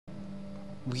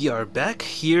We are back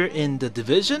here in the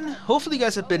Division. Hopefully you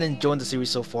guys have been enjoying the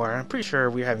series so far. I'm pretty sure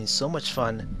we're having so much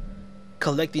fun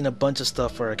collecting a bunch of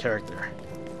stuff for our character.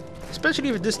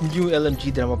 Especially with this new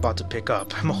LMG that I'm about to pick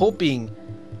up. I'm hoping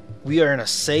we are in a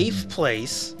safe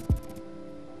place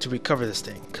to recover this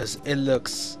thing, because it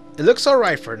looks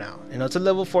alright for now. You know, it's a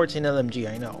level 14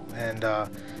 LMG, I know.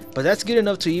 But that's good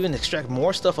enough to even extract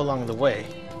more stuff along the way.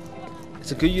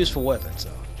 It's a good useful weapon, so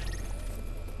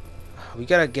we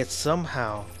gotta get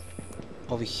somehow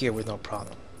over here with no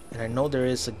problem. And I know there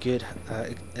is a good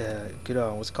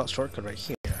what's it called, shortcut right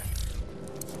here.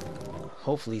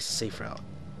 Hopefully it's a safe route.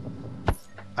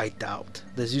 I doubt.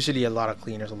 There's usually a lot of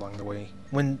cleaners along the way.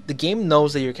 When the game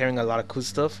knows that you're carrying a lot of cool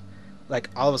stuff, like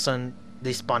all of a sudden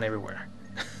they spawn everywhere.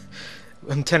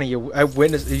 I'm telling you, I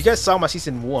witnessed. If you guys saw my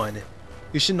season 1,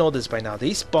 you should know this by now.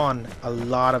 They spawn a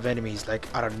lot of enemies like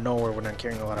out of nowhere when I'm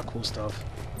carrying a lot of cool stuff.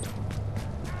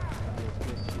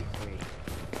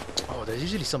 Oh, there's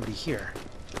usually somebody here.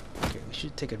 Okay, we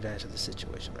should take advantage of the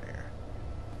situation right here.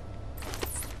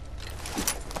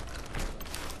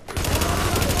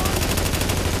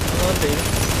 Come on, baby.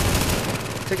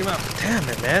 Take him out. Damn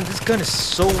it, man. This gun is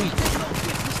so weak.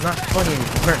 It's not funny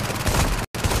anymore.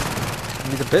 I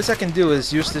mean, the best I can do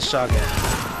is use this shotgun.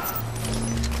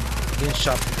 I'm getting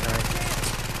shot from behind.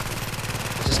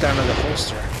 I just got another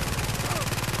holster.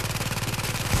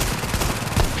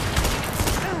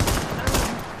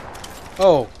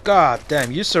 Oh, god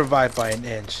damn, you survived by an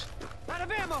inch. Out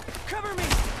of ammo! Cover me!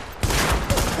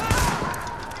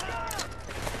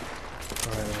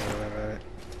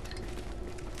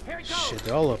 Alright. Shit,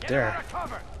 they're all up there.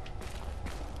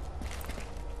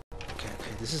 Okay,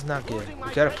 this is not good.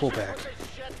 We gotta pull back.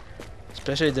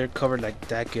 Especially if they're covered like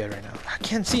that good right now. I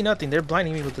can't see nothing, they're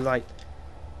blinding me with the light.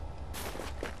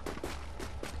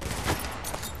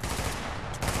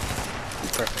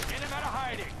 Perfect.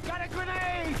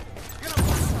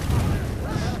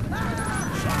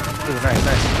 Ooh,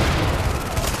 nice.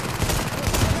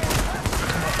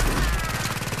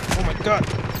 Oh my god!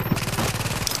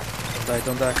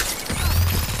 Don't die.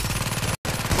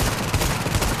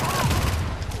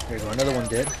 There you go, another one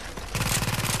dead.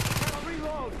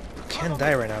 Can't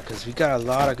die right now because we got a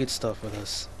lot of good stuff with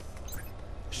us.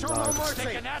 A lot of good stuff.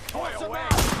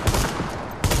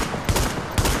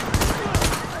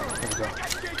 There we go.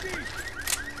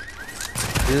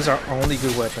 This is our only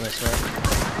good weapon, I swear.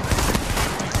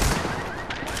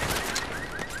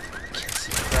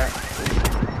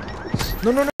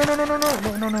 No. Come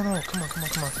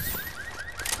on.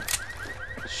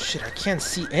 Shit, I can't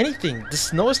see anything. The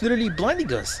snow is literally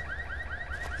blinding us.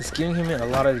 It's giving him a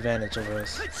lot of advantage over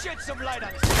us. Let's shed some light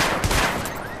on this.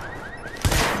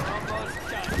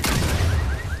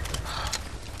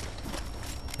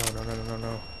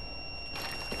 No.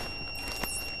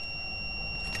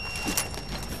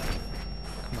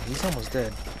 Come on, he's almost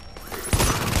dead.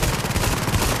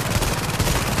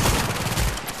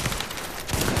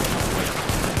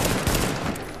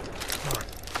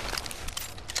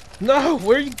 No,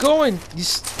 where are you going?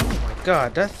 Oh my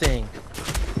god, that thing.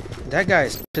 That guy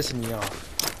is pissing me off.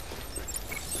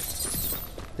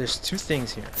 There's two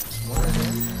things here. There's one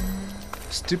right here.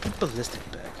 Stupid ballistic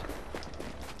bag.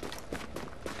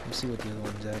 Let me see what the other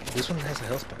one's at. This one has a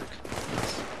health pack.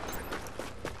 Nice.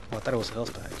 Oh, I thought it was a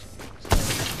health pack.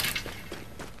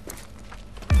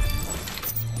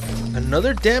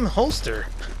 Another damn holster.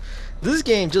 This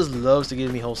game just loves to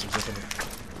give me holsters, doesn't it?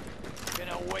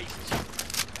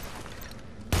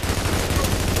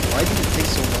 Why did it take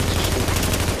so long to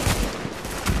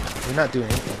shoot? We're not doing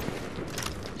anything.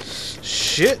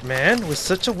 Shit, man. With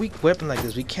such a weak weapon like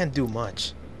this, we can't do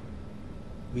much.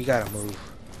 We gotta move.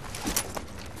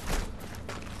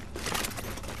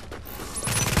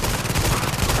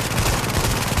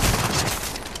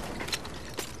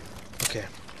 Okay.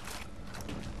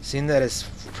 Seeing that it's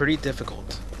pretty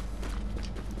difficult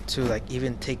to like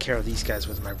even take care of these guys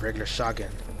with my regular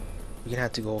shotgun, we're gonna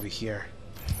have to go over here.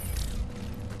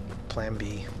 Plan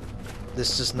B.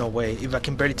 There's just no way. If I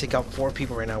can barely take out 4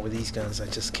 people right now with these guns, I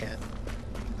just can't.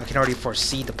 I can already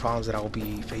foresee the problems that I will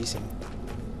be facing.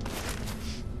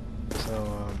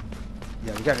 So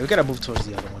yeah, we gotta move towards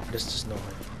the other one. There's just no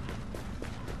way.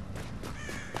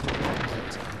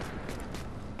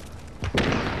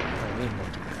 Oh, we ain't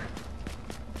going through there.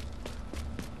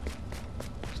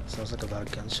 Sounds like a lot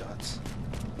of gunshots.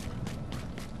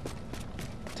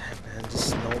 Damn, man,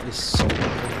 this snow is so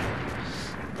bad.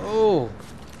 Oh!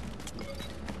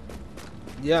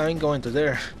 Yeah, I ain't going to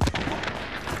there. How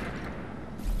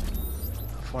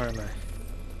far am I?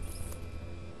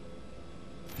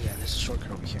 Yeah, there's a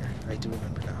shortcut over here. I do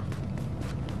remember now.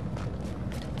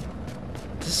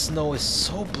 This this snow is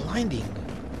so blinding.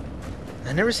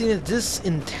 I've never seen it this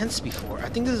intense before. I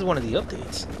think this is one of the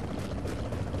updates.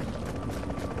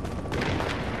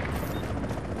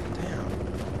 Damn.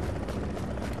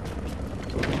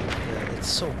 Yeah, it's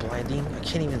so blinding. I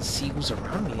can't even see who's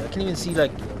around me. I can't even see,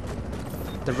 like,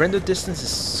 the render distance is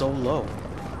so low.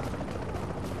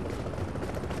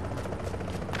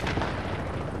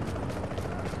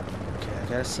 Okay, I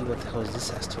gotta see what the hell this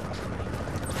has to offer me.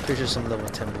 Pretty sure some level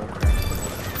 10 bullcrap.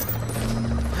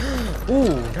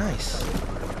 Ooh, nice.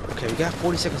 Okay, we got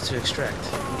 40 seconds to extract.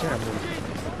 We gotta move.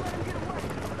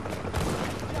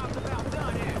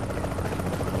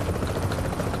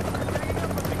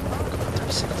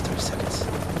 30 seconds.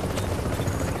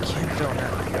 Can't fail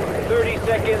now. 30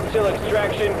 seconds till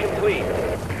extraction complete.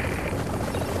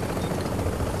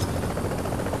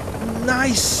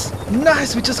 Nice!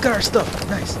 Nice! We just got our stuff.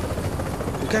 Nice.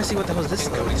 We gotta see what the hell is this.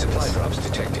 Incoming supply drops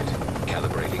detected.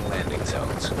 Calibrating landing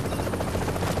zones.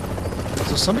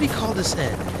 So somebody called this in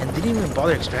and didn't even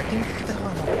bother extracting? What the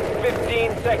hell?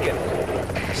 15 seconds.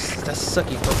 That's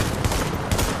sucky, bro.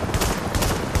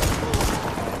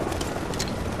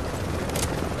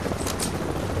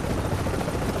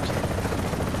 Okay.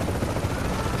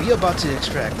 We about to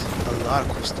extract a lot of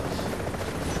cool stuff.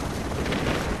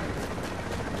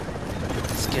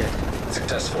 It's good.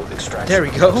 Successful extraction. There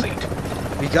we go. Complete.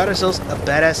 We got ourselves a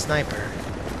badass sniper.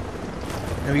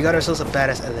 And we got ourselves a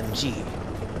badass LMG.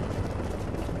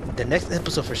 The next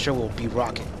episode for sure will be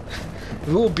rocking.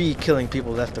 We will be killing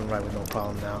people left and right with no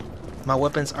problem now. My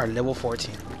weapons are level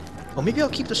 14. Or maybe I'll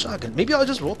keep the shotgun. Maybe I'll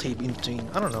just rotate in between.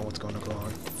 I don't know what's going to go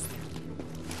on.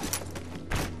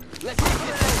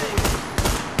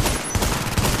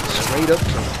 Straight up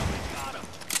kill.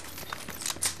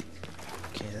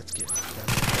 Okay, that's good.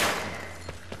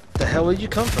 The hell did you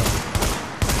come from?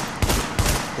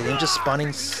 The game just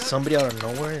spawning somebody out of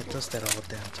nowhere? It does that all the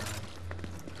damn time.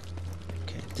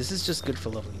 This is just good for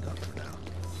leveling up for now.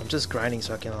 I'm just grinding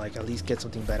so I can, like, at least get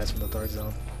something badass from the third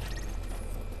zone.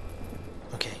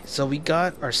 Okay, so we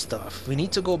got our stuff. We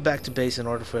need to go back to base in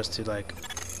order for us to, like,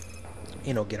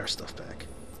 you know, get our stuff back.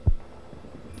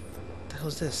 What the hell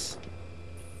is this?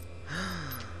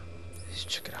 Let's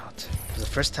check it out. For the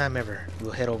first time ever,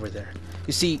 we'll head over there.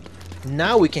 You see,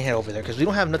 now we can head over there because we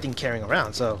don't have nothing carrying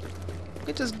around, so we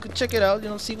can just go check it out, you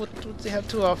know, see what they have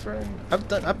to offer. And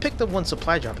I picked up one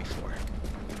supply drop before.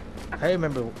 I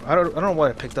remember, I don't know what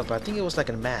I picked up, but I think it was like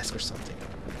a mask or something.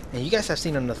 And you guys have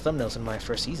seen it in the thumbnails in my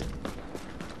first season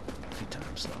a few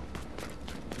times, so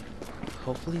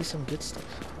hopefully some good stuff.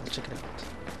 I'll check it out.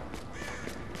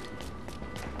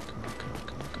 Come on, come on,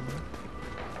 come on, come on.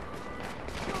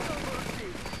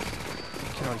 I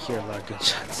can already hear a lot of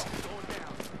gunshots.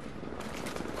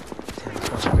 Damn, there's a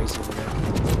bunch of race over there.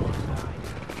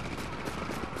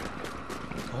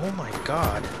 Oh my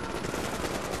god.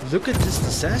 Look at this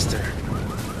disaster.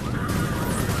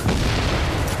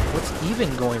 What's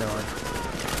even going on?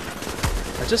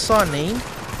 I just saw a name.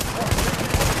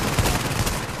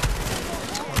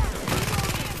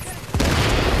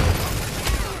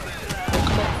 Oh,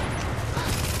 come on.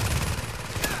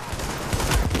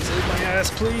 Save my ass,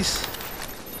 please.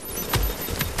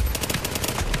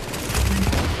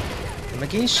 Am I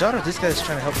getting shot or this guy's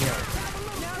trying to help me out?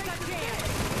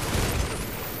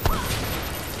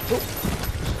 Oh.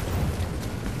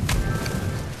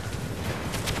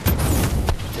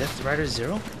 Death Rider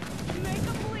 0?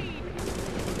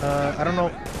 I don't know.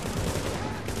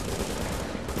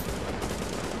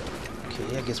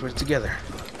 Okay, I guess we're together.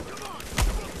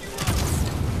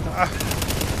 Ah.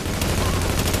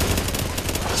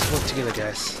 Let's work together,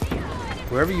 guys.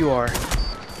 Wherever you are. Oh,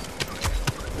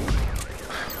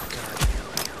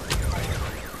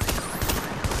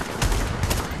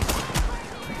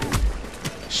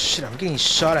 God. Shit, I'm getting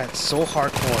shot at so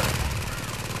hardcore.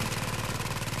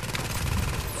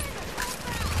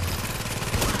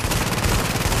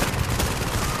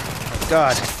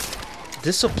 God,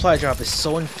 this supply drop is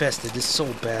so infested. It's so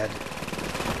bad.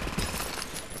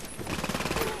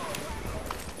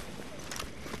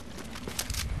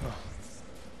 Oh.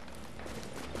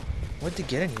 What'd they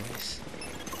get anyways?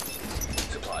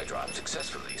 Supply drop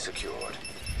successfully secured.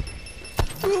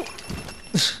 Well,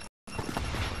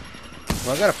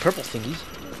 I got a purple thingy.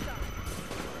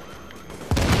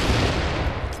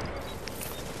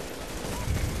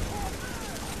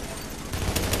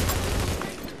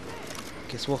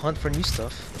 Guess we'll hunt for new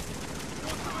stuff.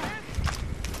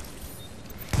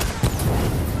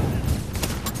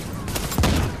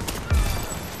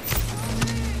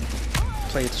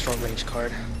 Play the short range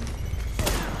card.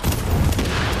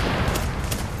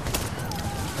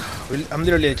 I'm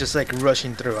literally just like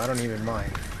rushing through. I don't even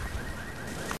mind.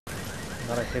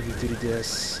 Not of heavy duty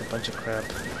this, a bunch of crap.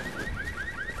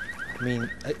 I mean,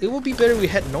 it would be better if we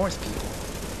head north, people,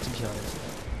 to be honest.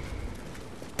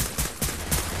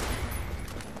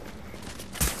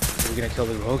 We're gonna kill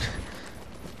the rogue.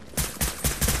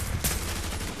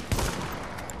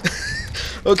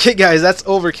 Okay, guys, that's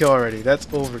overkill already. That's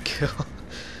overkill.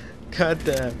 God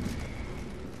damn.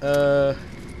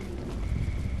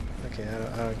 Okay,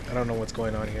 I don't know what's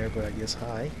going on here, but I guess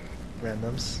hi,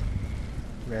 randoms.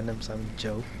 Randoms, I'm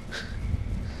Joe.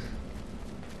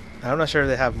 I'm not sure if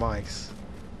they have mics.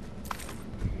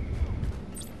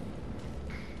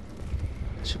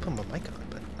 I should put my mic on,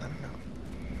 but I don't know.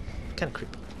 Kind of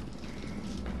creepy.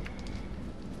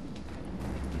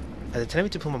 Are they telling me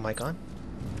to put my mic on?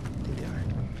 I think they are.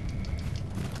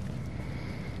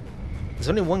 There's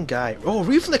only one guy. Oh,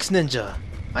 Reflex Ninja!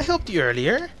 I helped you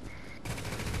earlier.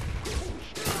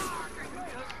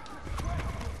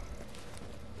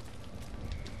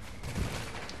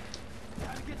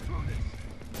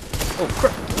 Oh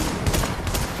crap!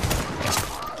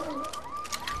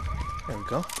 There we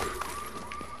go.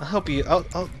 I'll help you.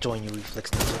 I'll join you, Reflex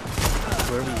Ninja.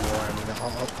 Wherever you are, I mean,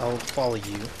 I'll follow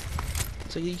you,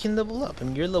 so you can level up. I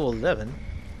mean, you're level 11,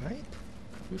 right?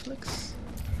 Reflex.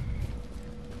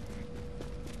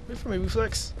 Wait for me,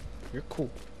 Reflex. You're cool.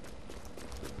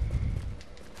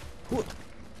 Whoop.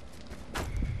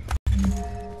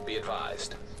 Be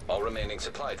advised, all remaining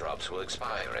supply drops will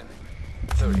expire in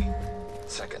 30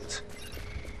 seconds.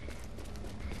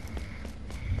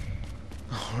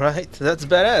 Alright, that's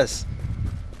badass.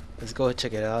 Let's go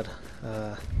check it out.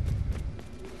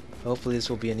 Hopefully this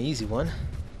will be an easy one.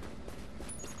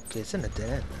 Okay, it's in the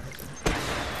den.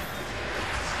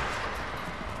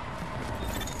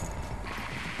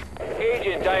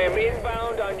 Agent, I am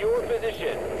inbound on your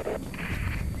position.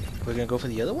 We're gonna go for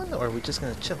the other one, or are we just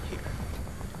gonna chill here?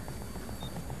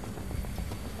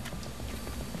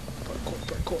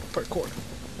 Parkour.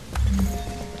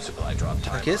 Supply drop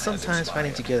time. I guess sometimes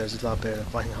fighting together is a lot better than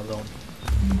fighting alone.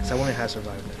 Because I wouldn't have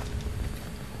survived it.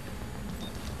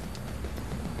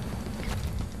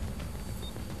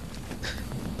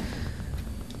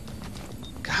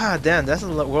 God damn, that's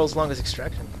the world's longest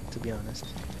extraction, to be honest.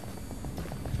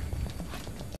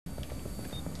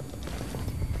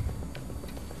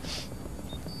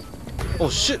 Oh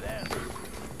shit!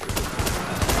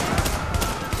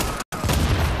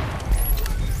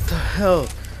 What the hell?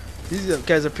 These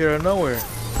guys appear out of nowhere.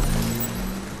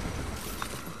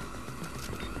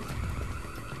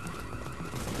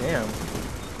 Damn.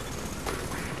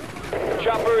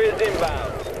 Chopper is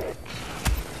inbound.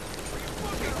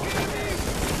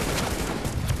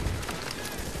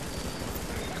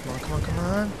 Come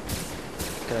on.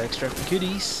 Gotta extract the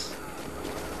goodies.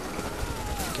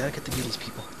 Gotta get the goodies,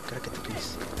 people. Gotta get the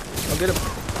goodies. I'll get him.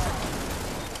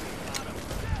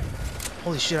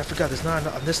 Holy shit, I forgot there's not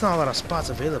a lot of spots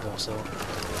available, so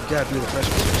you gotta be the first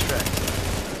one to extract.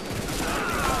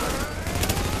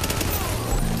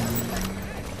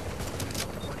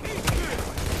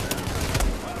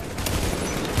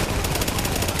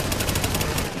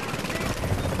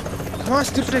 Come on,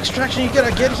 stupid extraction, you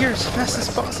gotta get here as fast as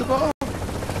possible.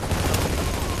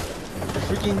 They're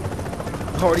freaking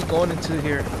already going into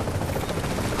here.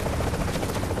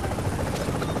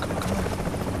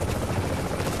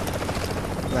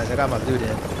 Guys, I got my loot in.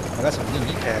 I got some new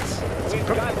knee pads. We've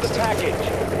got the package.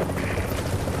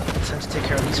 Time to take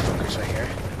care of these fuckers right here.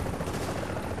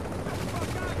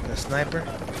 The sniper.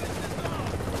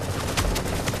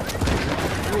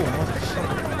 Oh,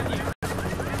 motherfucker.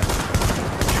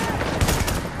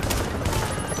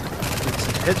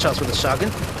 Headshots with a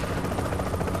shotgun.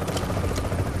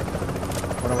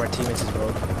 One of our teammates is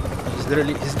Rogue.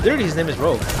 His name is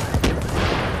Rogue.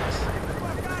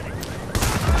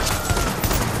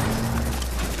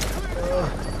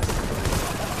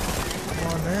 Come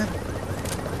on, man.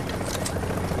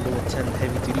 Level 10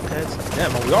 heavy duty pads.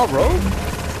 Damn, are we all Rogue?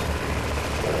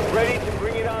 Ready to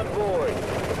bring it on board.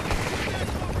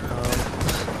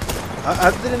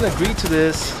 I didn't agree to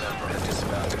this.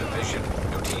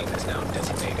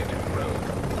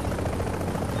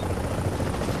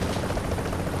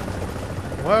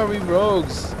 Why are we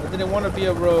rogues? I didn't want to be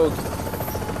a rogue.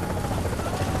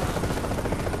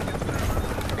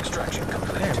 Extraction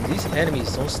complete. Damn, these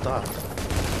enemies don't stop.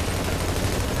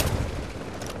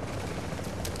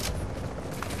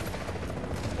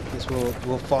 Guess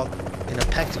we'll fall in a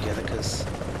pack together because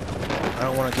I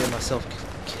don't want to get myself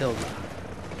killed.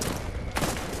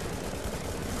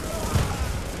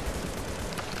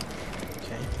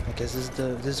 Okay, I guess this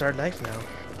is our life now.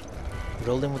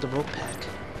 Rolling with the rogue pack.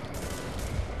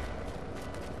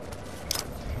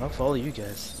 I'll follow you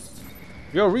guys.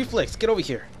 Yo, Reflex, get over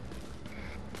here.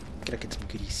 Gotta get some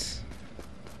goodies.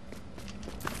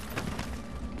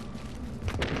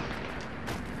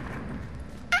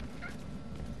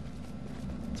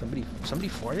 Somebody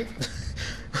farted?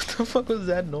 What the fuck was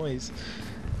that noise?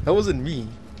 That wasn't me.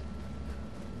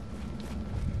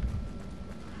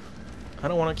 I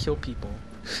don't want to kill people.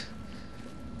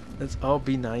 Let's all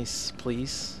be nice,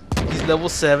 please. He's level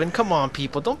 7. Come on,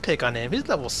 people. Don't pick on him. He's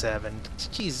level 7.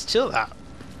 Jeez, chill out.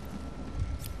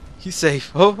 He's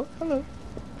safe. Oh, hello.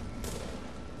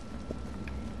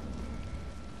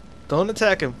 Don't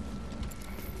attack him.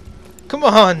 Come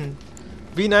on.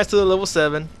 Be nice to the level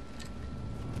 7.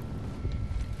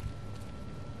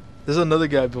 There's another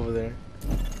guy over there.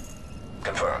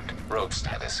 Confirmed. Rogue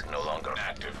status no longer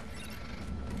active.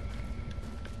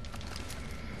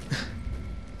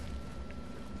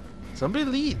 Somebody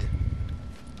lead.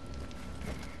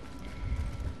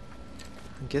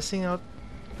 I'm guessing I'll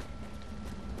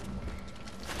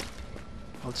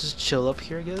just chill up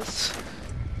here, I guess.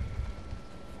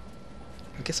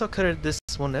 I guess I'll cut it this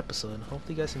one episode.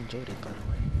 Hopefully you guys enjoyed it, by the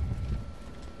way.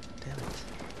 Damn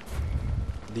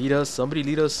it. Lead us. Somebody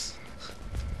lead us.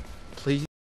 Please.